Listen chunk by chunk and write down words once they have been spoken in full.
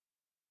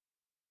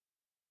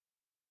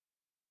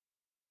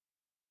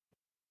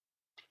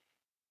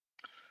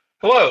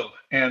Hello,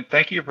 and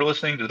thank you for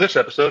listening to this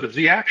episode of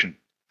Z Action.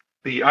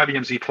 The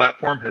IBM Z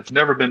platform has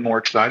never been more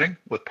exciting,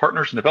 with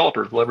partners and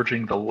developers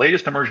leveraging the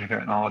latest emerging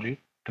technology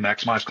to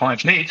maximize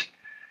clients' needs.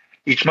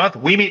 Each month,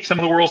 we meet some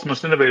of the world's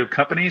most innovative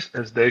companies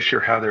as they share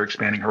how they're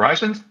expanding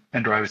horizons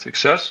and driving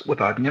success with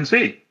IBM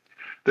Z.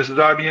 This is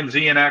IBM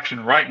Z in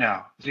action right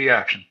now, Z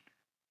Action.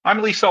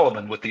 I'm Lee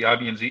Sullivan with the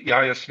IBM Z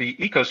ISV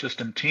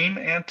ecosystem team,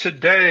 and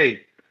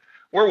today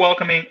we're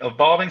welcoming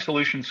Evolving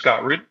Solutions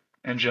Scott Root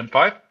and Jim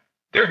Fife.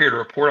 They're here to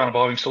report on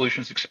Evolving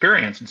Solutions'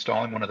 experience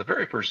installing one of the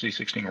very first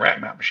Z16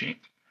 rack mount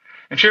machines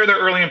and share their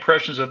early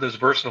impressions of this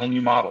versatile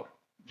new model.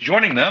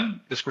 Joining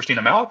them is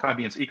Christina Malik,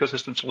 IBM's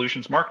Ecosystem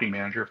Solutions Marketing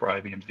Manager for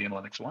IBM Z and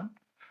Linux One.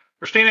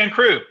 Christina and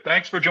crew,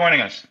 thanks for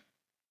joining us.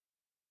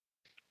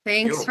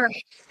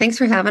 Thanks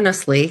for having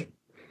us, Lee.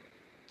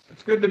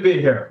 It's good to be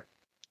here.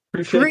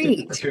 Appreciate Great.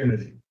 the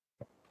opportunity.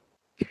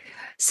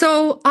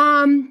 So,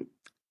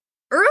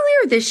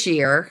 earlier this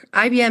year,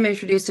 IBM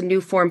introduced a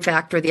new form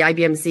factor, the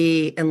IBM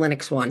Z and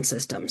Linux One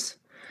systems.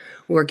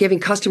 We're giving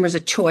customers a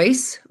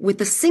choice with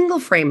the single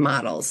frame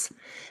models,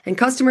 and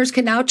customers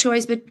can now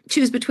choose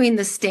between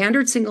the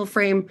standard single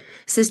frame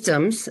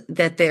systems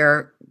that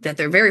they're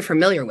very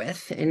familiar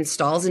with,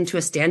 installs into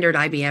a standard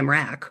IBM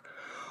rack,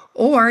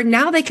 or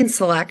now they can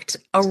select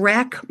a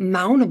rack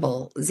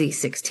mountable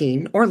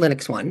Z16 or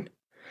Linux One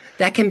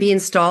that can be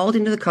installed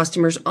into the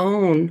customer's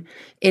own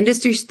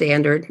industry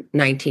standard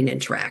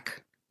 19-inch rack.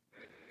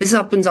 This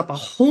opens up a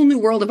whole new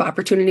world of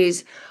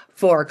opportunities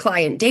for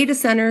client data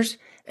centers,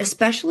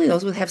 especially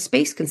those that have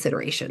space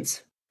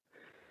considerations.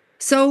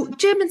 So,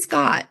 Jim and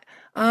Scott,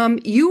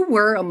 you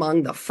were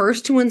among the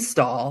first to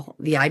install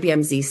the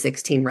IBM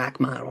Z16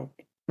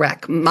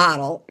 rack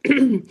model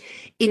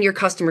in your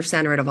customer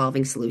center at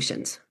Evolving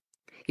Solutions.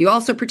 You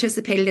also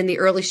participated in the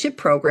early ship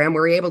program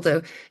where you were able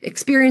to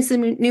experience the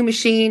new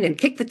machine and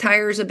kick the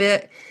tires a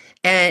bit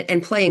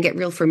and play and get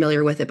real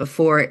familiar with it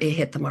before it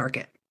hit the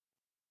market.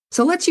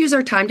 So let's use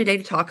our time today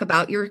to talk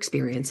about your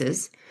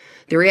experiences,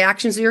 the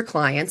reactions of your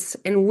clients,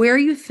 and where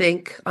you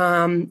think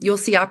you'll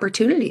see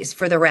opportunities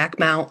for the rack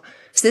mount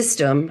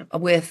system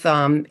with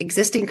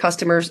existing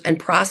customers and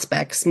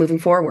prospects moving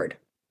forward.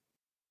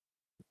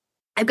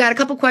 I've got a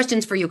couple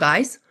questions for you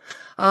guys.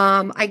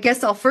 I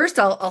guess I'll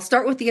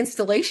start with the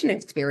installation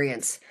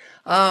experience.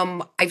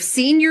 I've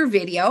seen your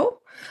video.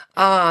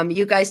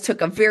 You guys took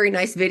a very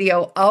nice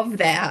video of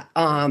that,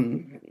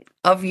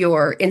 of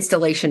your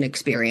installation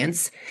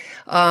experience.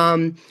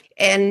 And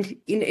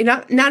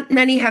not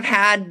many have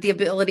had the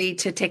ability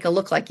to take a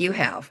look like you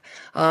have,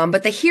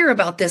 but they hear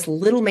about this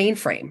little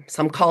mainframe.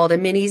 Some call it a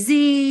mini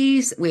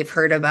Z. We've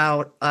heard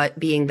about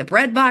being the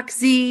breadbox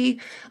Z,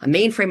 a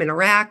mainframe in a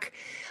rack.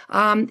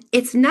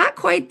 It's not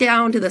quite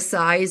down to the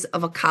size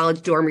of a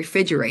college dorm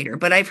refrigerator,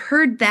 but I've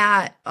heard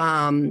that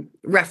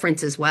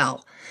reference as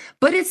well.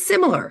 But it's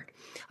similar.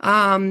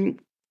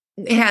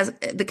 It has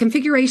the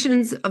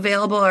configurations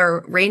available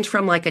range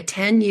from like a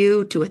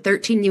 10U to a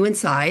 13U in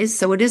size,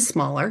 so it is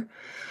smaller.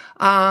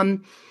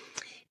 And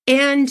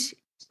can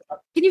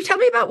you tell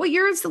me about what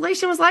your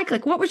installation was like?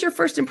 Like, what was your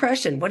first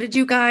impression? What did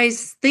you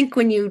guys think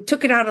when you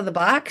took it out of the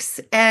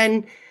box?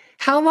 And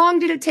how long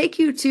did it take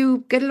you to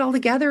get it all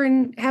together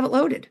and have it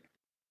loaded?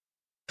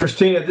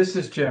 Christina, this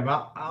is Jim.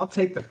 I'll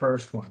take the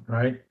first one,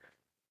 right?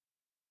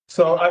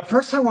 So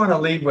first I want to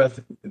lead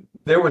with,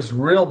 there was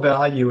real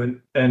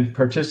value in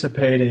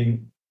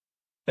participating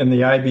in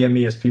the IBM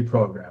ESP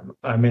program.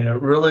 I mean,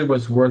 it really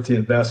was worth the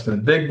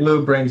investment. Big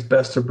Blue brings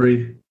best of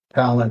breed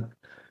talent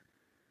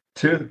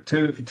to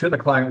the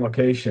client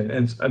location,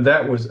 and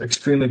that was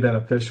extremely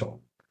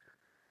beneficial.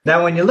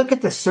 Now, when you look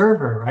at the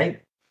server,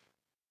 right?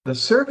 The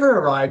server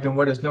arrived in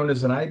what is known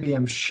as an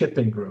IBM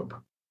shipping group.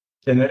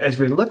 And as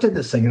we looked at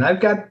this thing, and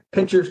I've got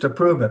pictures to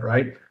prove it,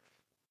 right?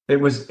 It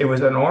was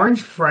an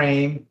orange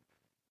frame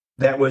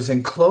that was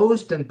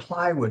enclosed in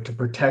plywood to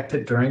protect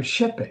it during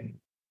shipping.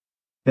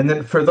 And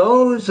then for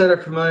those that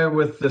are familiar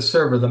with the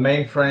server, the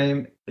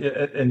mainframe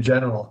in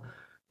general,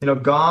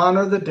 gone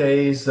are the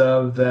days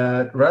of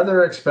that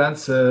rather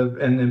expensive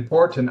and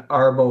important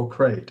Arbo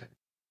crate,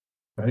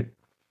 right?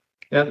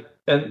 And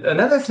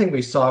another thing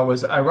we saw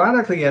was,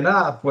 ironically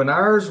enough, when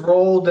ours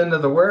rolled into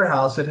the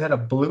warehouse, it had a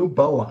blue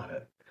bow on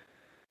it.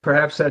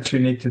 Perhaps that's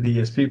unique to the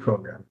ESP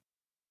program.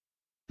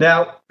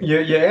 Now,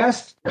 you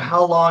asked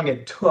how long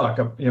it took,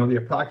 the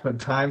approximate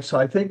time. So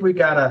I think we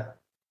gotta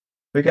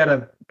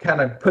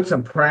kind of put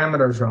some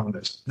parameters around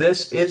this.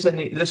 This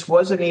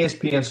was an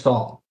ESP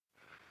install,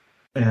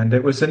 and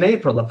it was in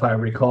April, if I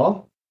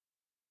recall.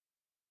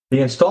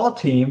 The install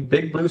team,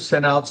 Big Blue,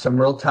 sent out some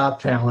real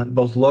top talent,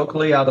 both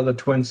locally out of the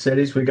Twin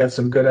Cities. We got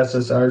some good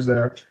SSRs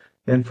there,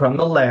 and from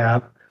the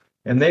lab,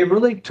 and they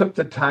really took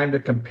the time to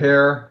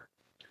compare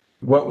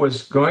what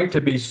was going to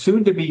be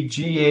soon to be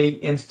GA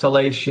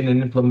installation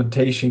and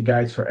implementation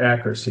guides for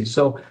accuracy.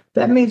 So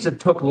that means it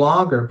took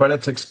longer, but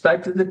it's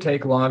expected to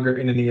take longer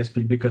in an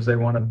ESP because they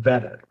want to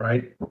vet it,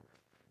 right?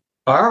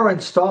 Our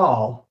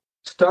install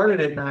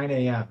started at 9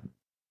 a.m.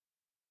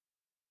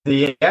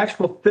 The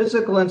actual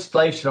physical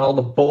installation, all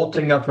the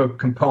bolting up of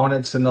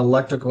components and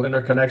electrical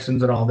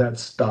interconnections and all that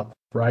stuff,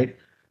 right?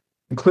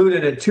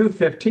 Included at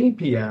 2:15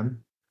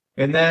 p.m.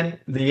 And then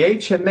the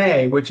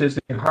HMA, which is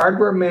the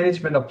hardware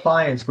management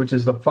appliance, which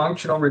is the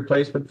functional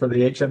replacement for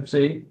the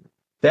HMC,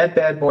 that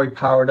bad boy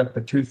powered up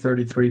at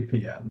 2:33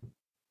 p.m.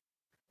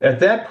 At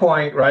that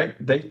point, right,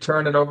 they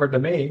turn it over to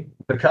me,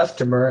 the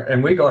customer,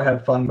 and we go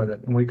have fun with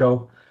it. And we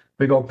go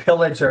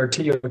pillage our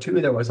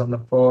TO2 that was on the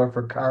floor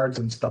for cards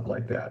and stuff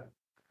like that.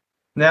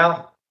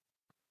 Now,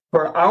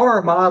 for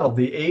our model,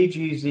 the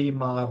AGZ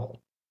model,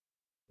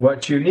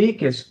 what's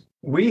unique is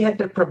we had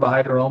to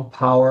provide our own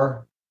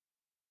power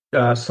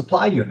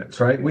supply units,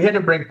 right? We had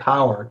to bring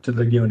power to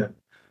the unit.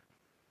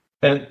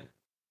 And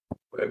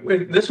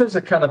this was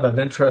a kind of an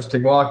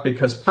interesting walk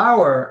because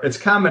power, it's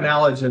common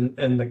knowledge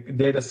in the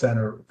data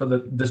center for the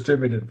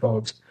distributed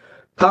folks.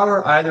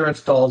 Power either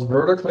installs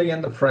vertically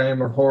in the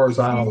frame or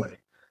horizontally.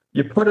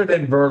 You put it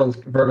in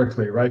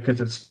vertically, right?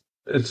 Because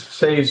it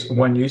saves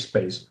one use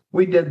space.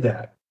 We did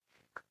that.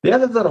 The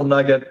other little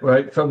nugget,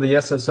 right, from the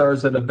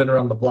SSRs that have been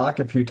around the block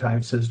a few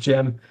times says,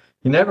 Jim,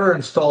 you never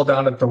install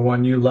down at the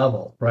 1U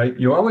level, right?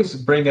 You always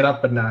bring it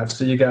up a notch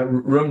so you got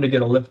room to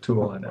get a lift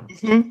tool in it.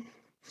 Mm-hmm.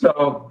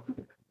 So,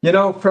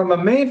 from a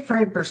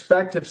mainframe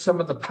perspective,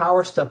 some of the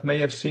power stuff may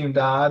have seemed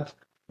odd,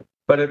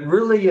 but it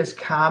really is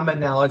common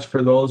knowledge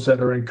for those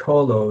that are in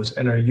colos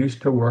and are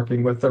used to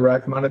working with the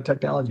rack-mounted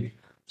technology.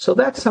 So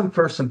that's some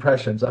first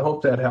impressions. I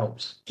hope that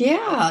helps.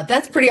 Yeah,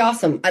 that's pretty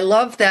awesome. I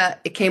love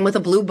that it came with a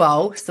blue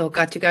bow, so it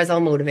got you guys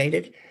all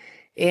motivated.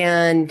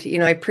 And,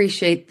 I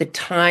appreciate the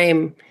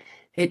time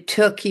it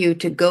took you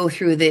to go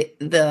through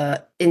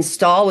the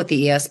install with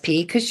the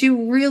ESP because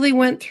you really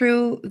went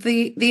through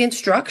the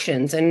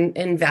instructions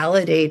and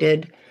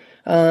validated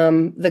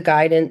the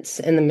guidance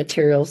and the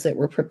materials that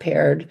were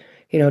prepared,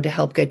 to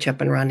help get you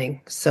up and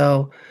running.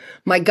 So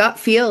my gut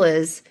feel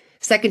is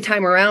second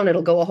time around,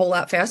 it'll go a whole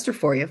lot faster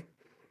for you.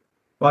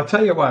 Well, I'll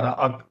tell you what,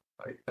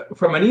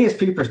 from an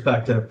ESP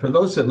perspective, for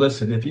those that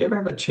listen, if you ever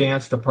have a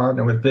chance to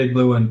partner with Big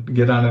Blue and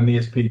get on an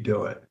ESP,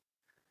 do it.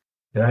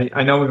 Yeah,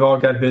 I know we've all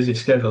got busy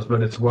schedules,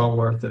 but it's well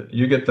worth it.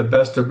 You get the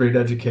best of breed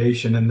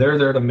education, and they're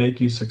there to make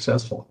you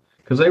successful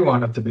because they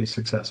want it to be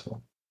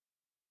successful.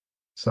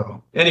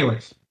 So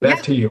anyways,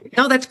 back to you.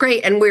 No, that's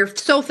great. And we're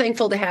so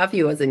thankful to have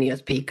you as an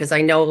ESP because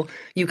I know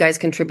you guys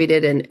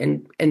contributed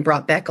and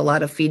brought back a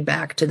lot of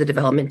feedback to the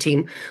development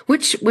team,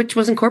 which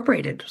was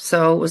incorporated.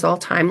 So it was all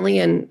timely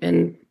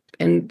and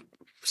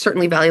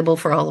certainly valuable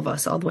for all of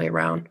us all the way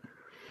around.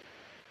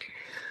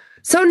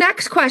 So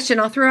next question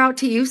I'll throw out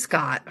to you,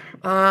 Scott.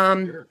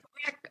 Sure.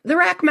 The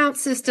rack mount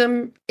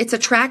system, it's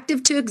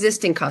attractive to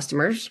existing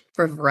customers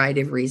for a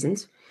variety of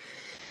reasons.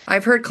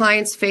 I've heard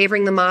clients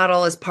favoring the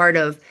model as part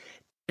of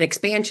an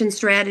expansion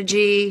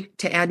strategy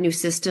to add new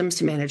systems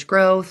to manage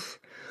growth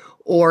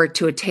or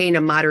to attain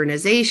a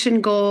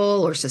modernization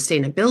goal or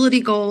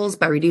sustainability goals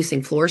by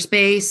reducing floor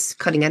space,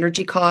 cutting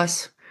energy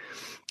costs,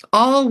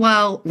 all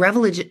while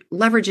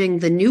leveraging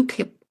the new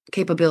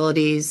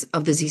capabilities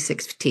of the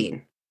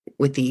Z16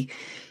 with the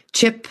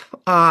chip,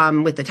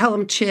 with the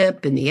Telum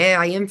chip and the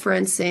AI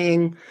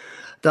inferencing,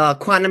 the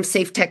quantum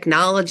safe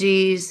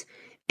technologies,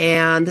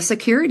 and the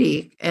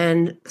security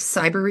and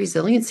cyber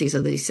resiliencies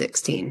of the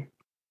Z16.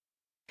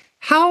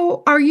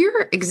 How are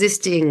your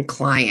existing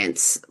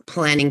clients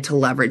planning to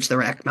leverage the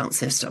rack mount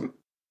system?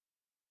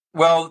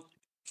 Well,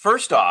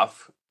 first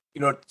off,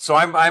 so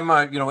I'm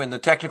in the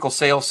technical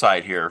sales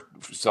side here,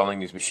 selling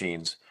these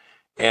machines,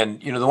 and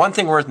the one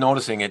thing worth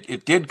noticing,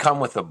 it did come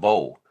with a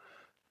bow.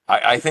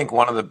 I think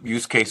one of the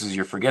use cases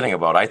you're forgetting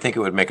about, I think it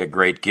would make a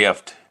great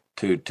gift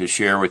to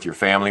share with your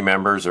family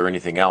members or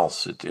anything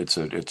else. It's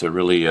a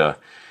really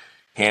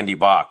handy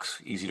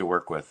box, easy to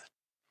work with.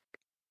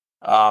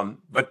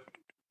 But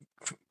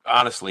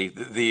honestly,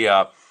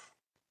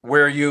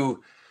 we're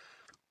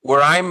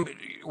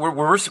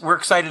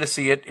excited to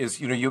see it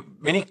is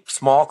many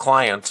small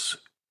clients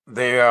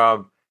they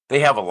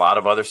have a lot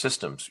of other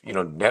systems,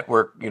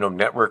 network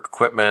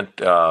equipment,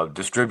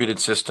 distributed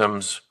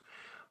systems,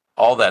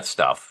 all that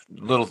stuff,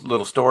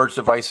 little storage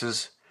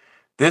devices.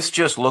 This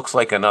just looks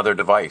like another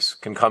device,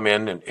 can come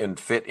in and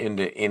fit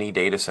into any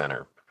data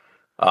center.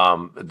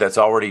 That's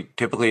already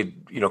typically,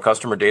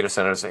 customer data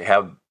centers that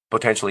have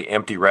potentially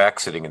empty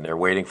racks sitting in there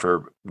waiting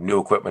for new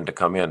equipment to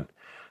come in.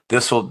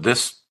 This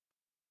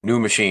new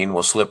machine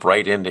will slip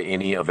right into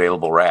any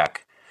available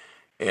rack,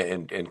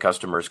 and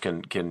customers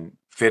can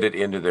fit it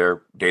into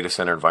their data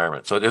center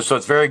environment. So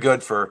it's very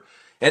good for,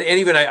 and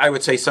even I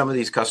would say some of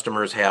these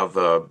customers have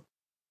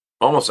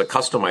almost a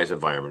customized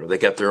environment. They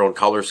get their own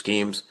color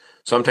schemes,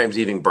 sometimes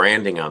even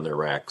branding on their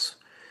racks.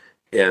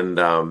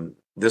 And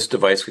this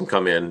device can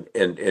come in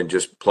and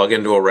just plug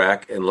into a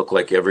rack and look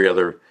like every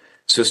other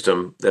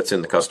system that's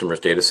in the customer's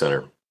data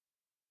center.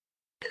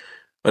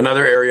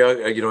 Another area,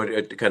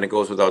 it kind of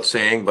goes without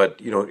saying,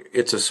 but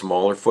it's a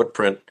smaller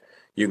footprint.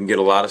 You can get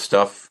a lot of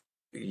stuff.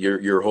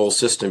 Your whole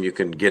system you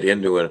can get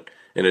into an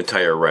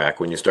entire rack.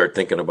 When you start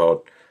thinking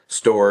about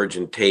storage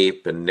and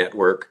tape and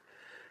network,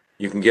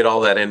 you can get all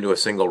that into a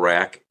single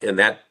rack, and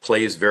that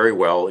plays very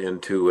well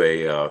into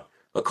a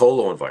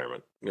colo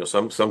environment.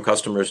 Some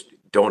customers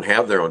don't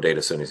have their own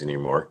data centers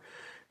anymore,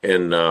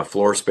 and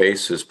floor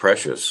space is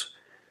precious.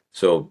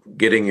 So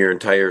getting your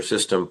entire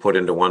system put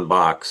into one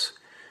box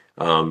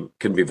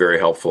can be very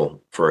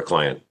helpful for a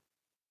client.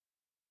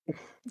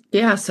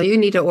 Yeah, so you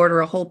need to order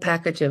a whole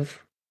package of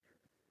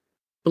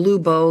blue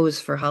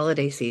bows for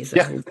holiday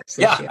season.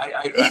 Yeah.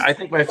 I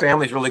think my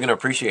family's really going to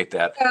appreciate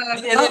that.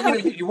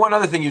 And one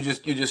other thing you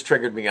just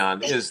triggered me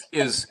on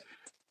is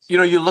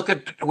you look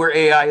at where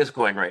AI is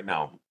going right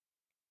now.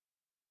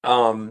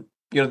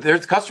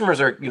 There's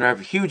customers are have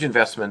huge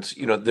investments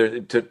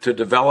to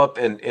develop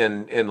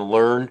and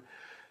learn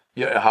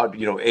how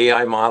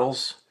AI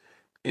models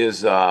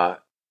is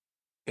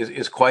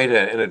quite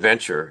an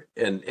adventure,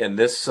 and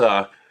this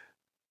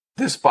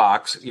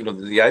box, the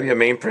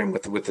IBM mainframe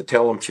with the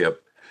Telum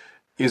chip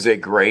is a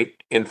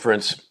great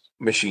inference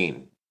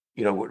machine.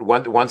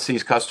 Once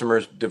these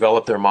customers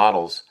develop their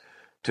models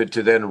to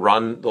then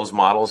run those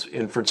models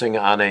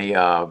inferencing on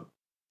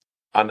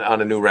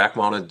a new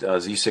rack-mounted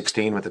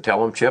Z16 with the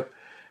Telum chip,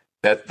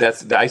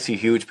 I see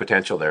huge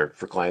potential there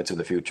for clients in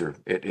the future.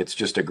 It's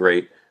just a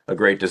great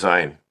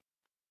design.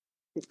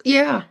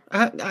 Yeah,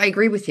 I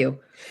agree with you.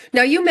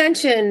 Now, you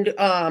mentioned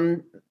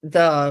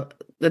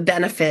the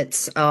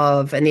benefits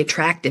of and the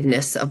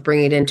attractiveness of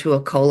bringing it into a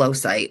colo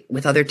site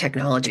with other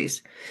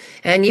technologies.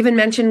 And you even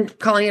mentioned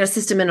calling it a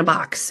system in a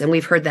box, and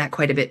we've heard that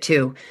quite a bit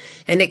too.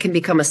 And it can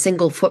become a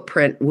single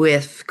footprint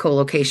with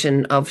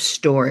co-location of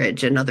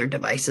storage and other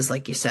devices,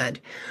 like you said.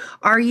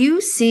 Are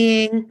you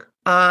seeing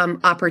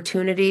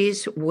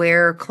opportunities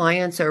where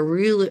clients are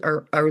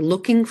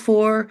looking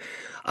for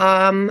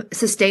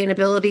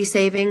sustainability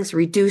savings,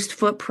 reduced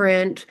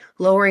footprint,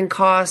 lowering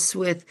costs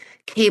with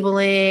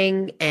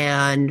cabling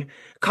and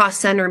cost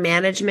center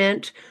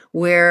management,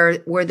 where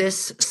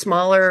this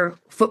smaller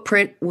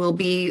footprint will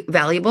be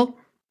valuable?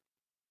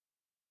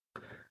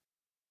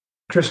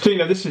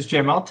 Christina, this is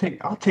Jim. I'll take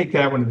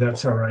that one if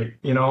that's all right.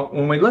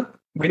 When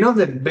we know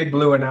that Big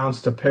Blue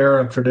announced a pair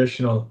of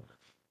traditional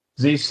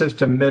Z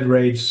system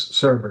mid-range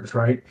servers,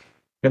 right?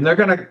 And they're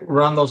going to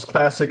run those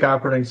classic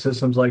operating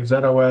systems like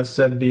ZOS,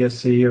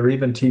 ZBSC, or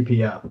even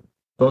TPM.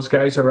 Those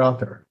guys are out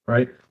there,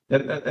 right?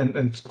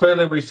 And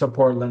clearly we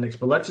support Linux,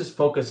 but let's just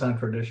focus on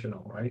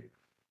traditional, right?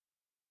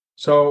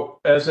 So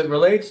as it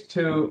relates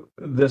to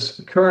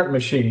this current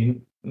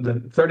machine, the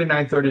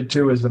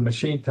 3932 is the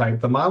machine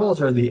type. The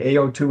models are the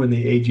AO2 and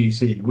the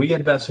AGZ. We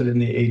invested in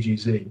the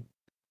AGZ.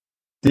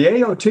 The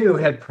AO2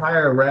 had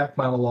prior rack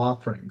model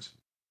offerings,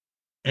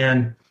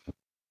 and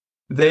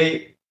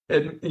Big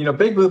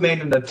Blue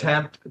made an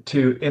attempt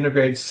to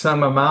integrate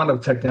some amount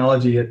of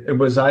technology. It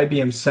was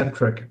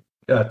IBM-centric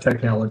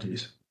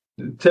technologies,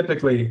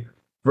 typically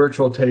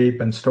virtual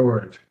tape and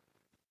storage.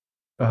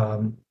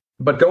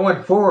 But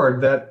going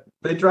forward,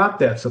 they dropped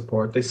that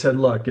support. They said,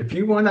 look, if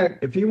you want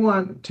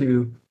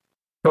to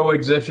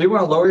coexist, if you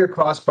want to lower your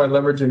costs by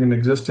leveraging an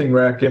existing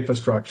rack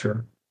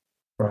infrastructure,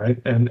 right,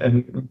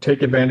 and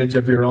take advantage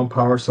of your own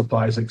power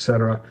supplies, et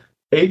cetera,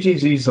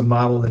 AGZ is the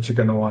model that you're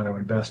going to want to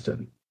invest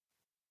in.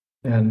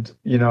 And,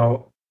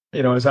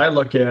 as I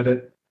look at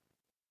it,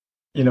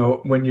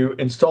 when you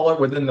install it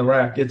within the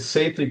rack, it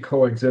safely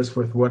coexists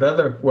with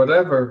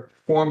whatever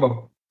form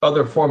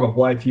of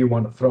life you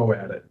want to throw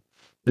at it,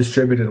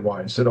 distributed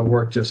wise. It'll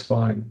work just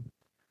fine.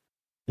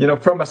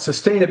 From a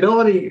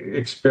sustainability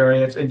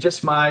experience and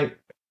just my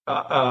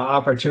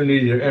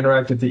opportunity to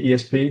interact with the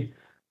ESP,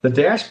 the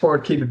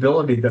dashboard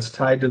capability that's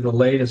tied to the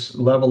latest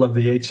level of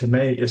the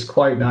HMA is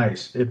quite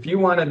nice. If you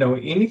want to know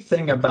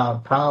anything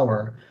about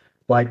power,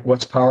 like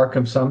what's power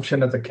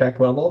consumption at the KEC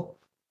level,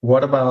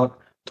 what about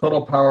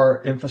total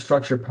power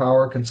infrastructure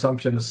power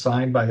consumption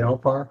assigned by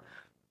LPAR,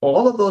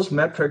 all of those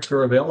metrics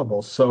are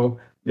available. So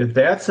if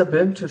that's of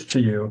interest to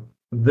you,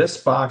 this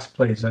box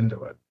plays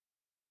into it.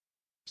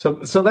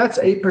 So that's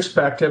a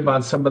perspective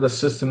on some of the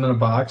system in a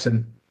box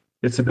and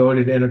its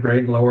ability to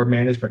integrate and lower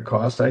management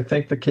costs. I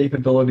think the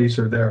capabilities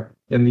are there.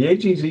 And the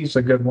AGZ is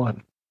a good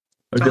one,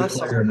 a good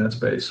player in that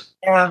space.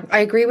 Yeah, I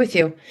agree with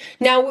you.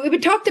 Now, we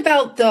talked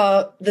about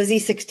the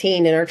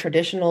Z16 in our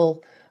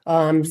traditional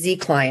Z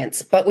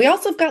clients, but we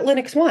also have got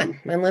Linux One,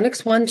 and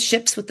Linux One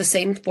ships with the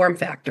same form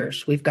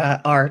factors. We've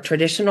got our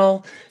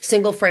traditional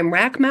single frame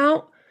rack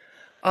mount.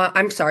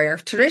 Our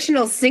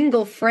traditional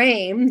single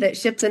frame that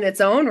ships in its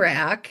own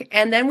rack.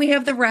 And then we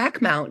have the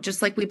rack mount,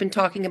 just like we've been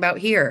talking about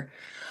here.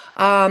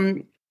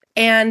 And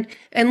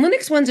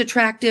Linux One's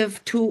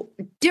attractive to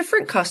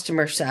different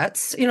customer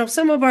sets.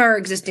 Some of our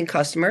existing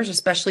customers,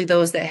 especially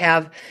those that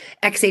have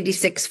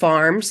x86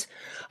 farms,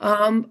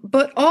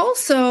 but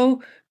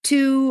also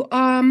to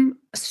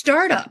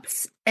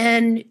startups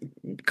and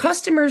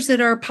customers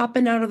that are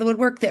popping out of the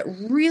woodwork that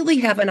really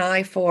have an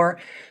eye for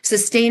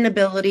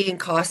sustainability and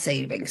cost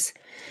savings.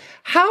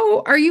 How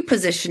are you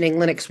positioning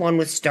Linux One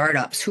with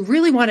startups who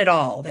really want it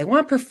all? They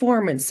want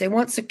performance, they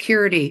want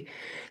security,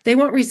 they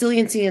want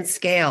resiliency and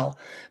scale,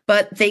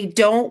 but they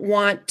don't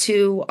want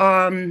to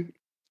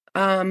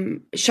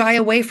shy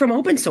away from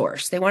open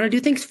source. They want to do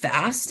things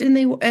fast, and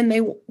they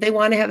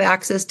want to have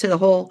access to the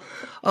whole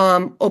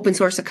open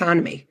source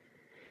economy.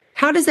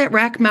 How does that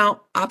rack mount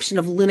option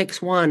of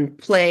Linux One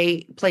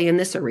play in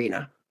this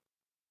arena?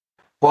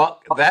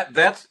 Well,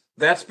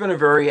 that's been a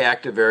very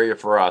active area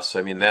for us.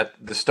 I mean, that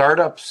the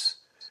startups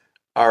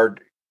are,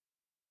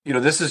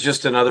 this is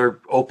just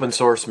another open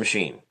source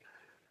machine.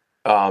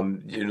 The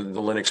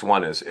Linux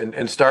One is,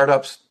 and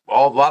startups,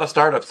 a lot of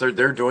startups,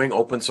 they're doing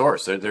open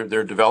source.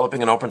 They're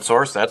developing an open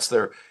source. That's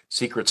their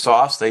secret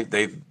sauce.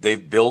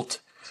 They've built,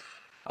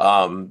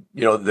 they're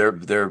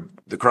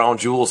the crown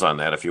jewels on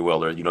that, if you will.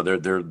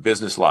 Their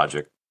business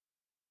logic,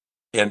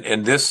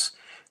 and this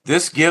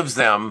gives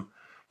them,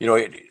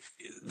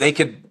 they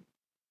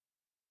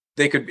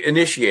could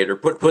initiate or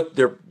put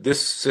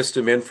this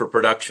system in for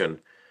production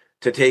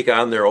to take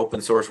on their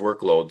open source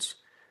workloads.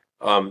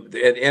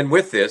 And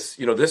with this,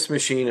 this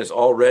machine it's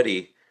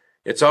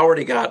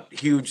already got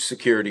huge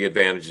security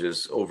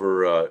advantages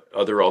over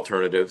other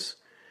alternatives.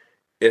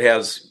 It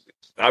has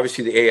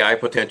obviously the AI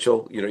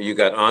potential. You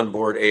got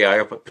onboard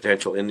AI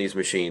potential in these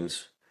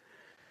machines,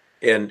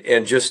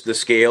 and just the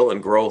scale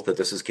and growth that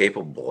this is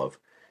capable of.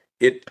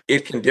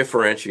 It can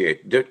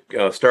differentiate.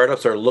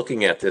 Startups are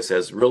looking at this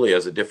as really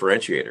as a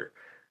differentiator.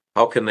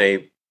 How can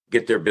they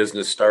get their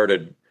business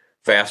started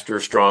faster,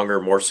 stronger,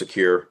 more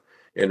secure,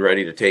 and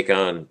ready to take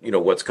on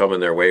what's coming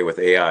their way with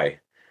AI?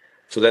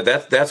 So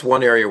that's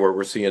one area where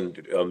we're seeing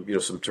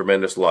some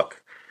tremendous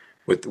luck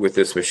with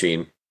this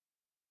machine.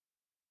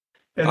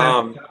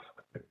 And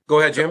Go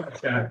ahead, Jim.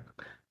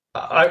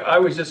 I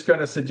was just going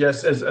to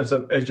suggest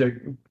as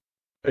you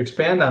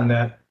expand on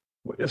that,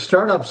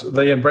 startups,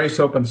 they embrace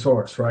open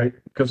source, right?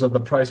 Because of the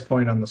price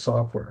point on the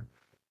software.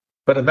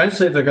 But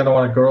eventually they're going to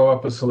want to grow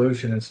up a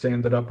solution and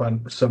stand it up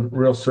on some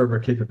real server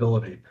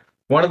capability.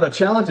 One of the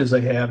challenges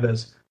they have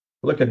is,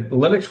 look at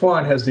Linux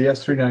One has the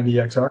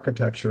S390X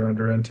architecture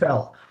under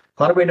Intel.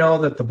 How do we know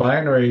that the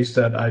binaries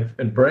that I've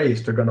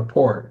embraced are going to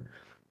port?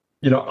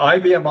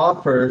 IBM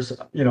offers,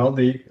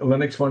 the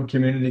Linux One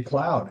Community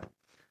Cloud,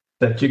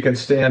 that you can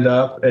stand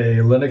up a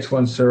Linux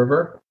One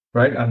server,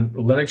 right, on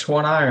Linux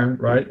One Iron,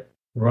 right,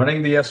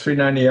 running the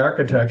S390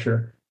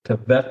 architecture to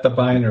vet the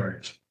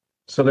binaries.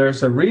 So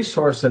there's a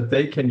resource that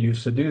they can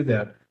use to do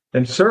that.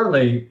 And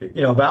certainly,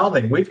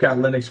 Valding, we've got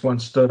Linux One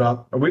stood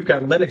up, or we've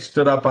got Linux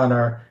stood up on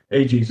our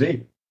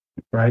AGZ,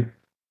 right?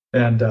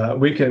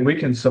 And we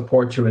can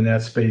support you in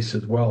that space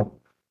as well.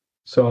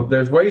 So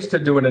there's ways to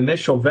do an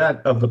initial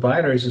vet of the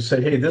binaries and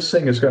say, hey, this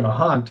thing is going to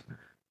hunt,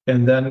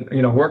 and then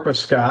work with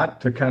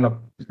Scott to kind of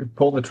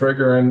pull the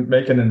trigger and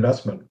make an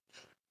investment.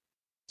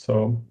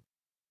 So,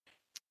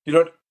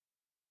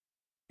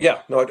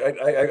 yeah, no,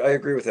 I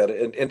agree with that,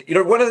 and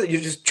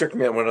you just tripped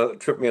me on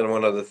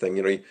one other thing.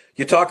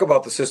 You talk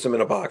about the system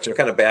in a box. You're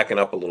kind of backing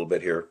up a little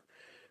bit here,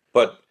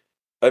 but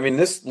I mean,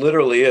 this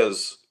literally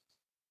is.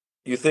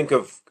 You think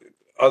of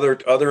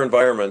other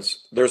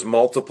environments. There's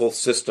multiple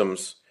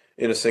systems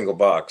in a single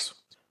box.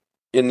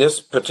 In this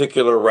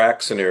particular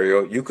rack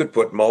scenario, you could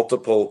put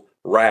multiple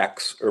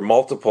racks or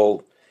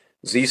multiple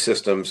Z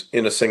systems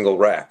in a single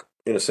rack,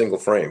 in a single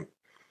frame.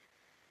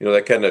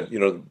 That kind of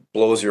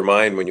blows your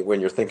mind when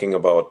you're thinking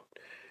about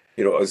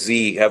a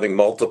Z having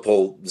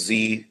multiple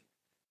Z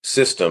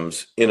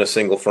systems in a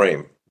single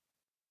frame.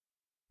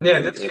 Yeah,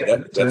 that's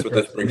what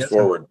this brings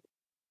forward.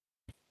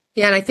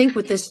 Yeah, and I think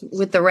with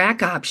the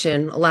rack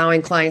option,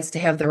 allowing clients to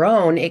have their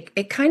own,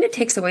 it kind of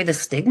takes away the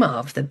stigma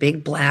of the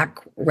big black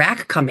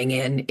rack coming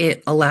in.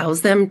 It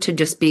allows them to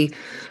just be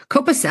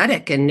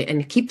copacetic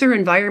and keep their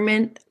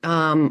environment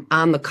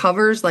on the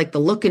covers, like the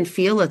look and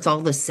feel, it's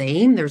all the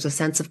same. There's a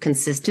sense of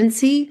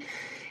consistency,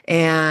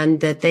 and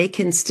that they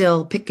can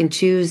still pick and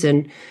choose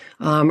and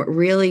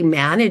really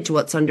manage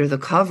what's under the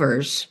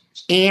covers,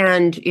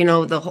 and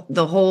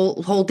the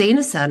whole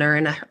data center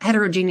in a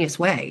heterogeneous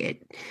way.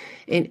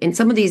 In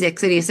some of these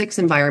x86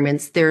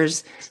 environments,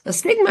 there's a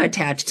stigma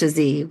attached to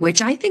Z,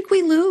 which I think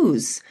we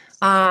lose,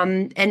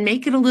 and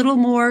make it a little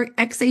more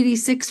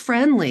x86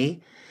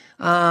 friendly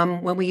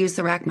when we use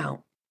the rack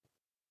mount.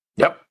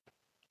 Yep.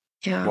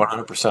 Yeah.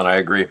 100%. I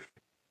agree.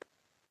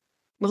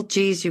 Well,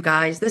 geez, you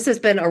guys, this has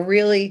been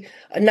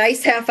a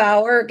nice half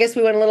hour. I guess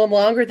we went a little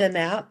longer than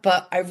that,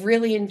 but I've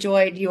really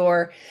enjoyed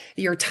your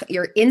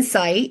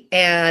insight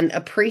and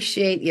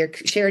appreciate your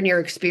sharing your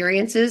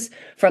experiences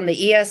from the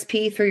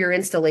ESP through your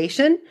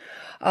installation.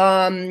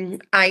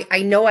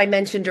 I know I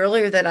mentioned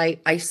earlier that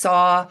I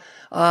saw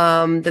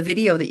the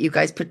video that you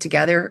guys put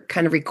together,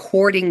 kind of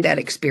recording that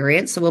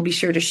experience. So we'll be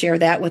sure to share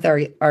that with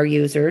our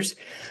users.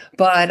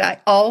 But I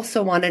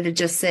also wanted to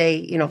just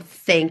say,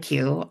 thank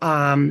you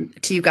to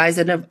you guys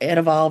at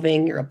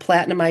Evolving. You're a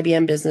platinum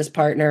IBM business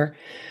partner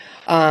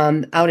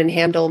out in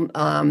Hamden,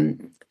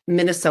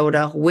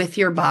 Minnesota, with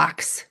your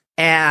box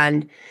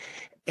and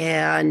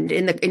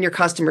in your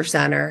customer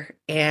center.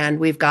 And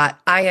we've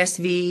got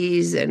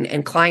ISVs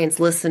and clients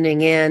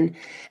listening in.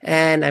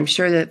 And I'm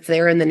sure that if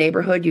they're in the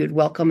neighborhood, you'd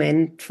welcome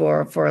in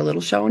for a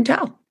little show and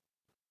tell.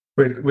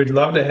 We'd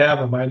love to have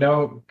them. I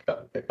know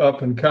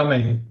up and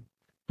coming.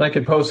 I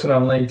can post it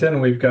on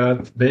LinkedIn. We've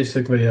got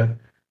basically a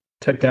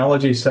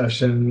technology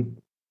session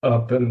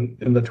up in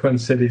the Twin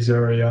Cities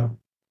area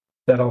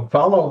that'll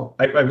follow,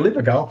 I believe,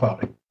 a golf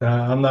outing.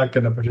 I'm not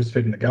going to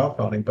participate in the golf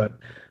outing, but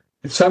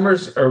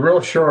summers are real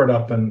short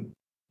up in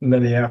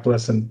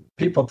Minneapolis, and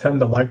people tend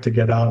to like to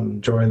get out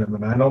and join them,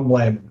 and I don't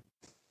blame them.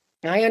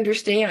 I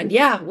understand.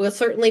 Yeah, we'll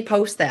certainly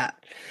post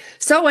that.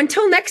 So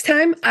until next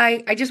time,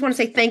 I just want to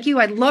say thank you.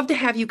 I'd love to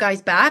have you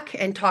guys back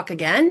and talk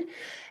again.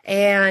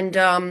 And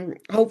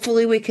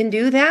hopefully we can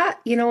do that,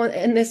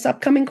 in this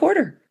upcoming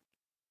quarter.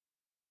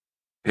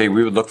 Hey,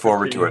 we would look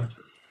forward to it.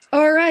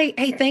 All right.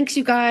 Hey, thanks,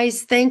 you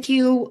guys. Thank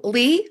you,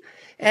 Lee.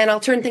 And I'll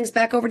turn things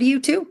back over to you,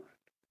 too.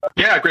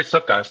 Yeah, great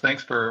stuff, guys.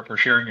 Thanks for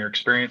sharing your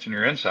experience and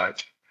your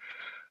insights.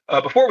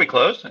 Before we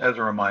close, as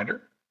a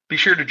reminder, be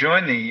sure to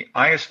join the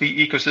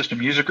ISV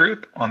Ecosystem User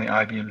Group on the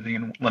IBM Z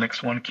and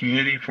Linux One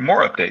community for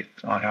more updates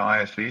on how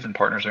ISVs and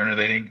partners are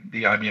innovating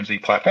the IBM Z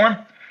platform,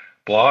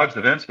 blogs,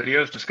 events,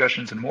 videos,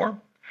 discussions, and more.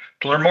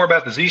 To learn more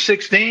about the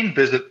Z16,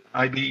 visit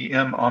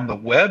IBM on the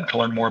web. To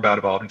learn more about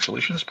Evolving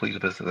Solutions, please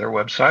visit their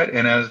website.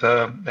 And as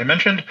I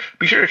mentioned,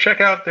 be sure to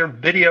check out their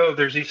video of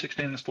their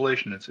Z16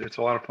 installation. It's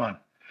a lot of fun.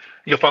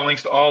 You'll find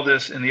links to all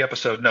this in the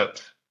episode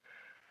notes.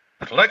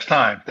 Until next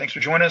time, thanks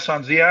for joining us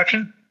on Z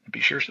Action. Be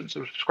sure to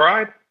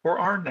subscribe for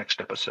our next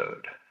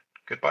episode.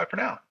 Goodbye for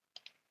now.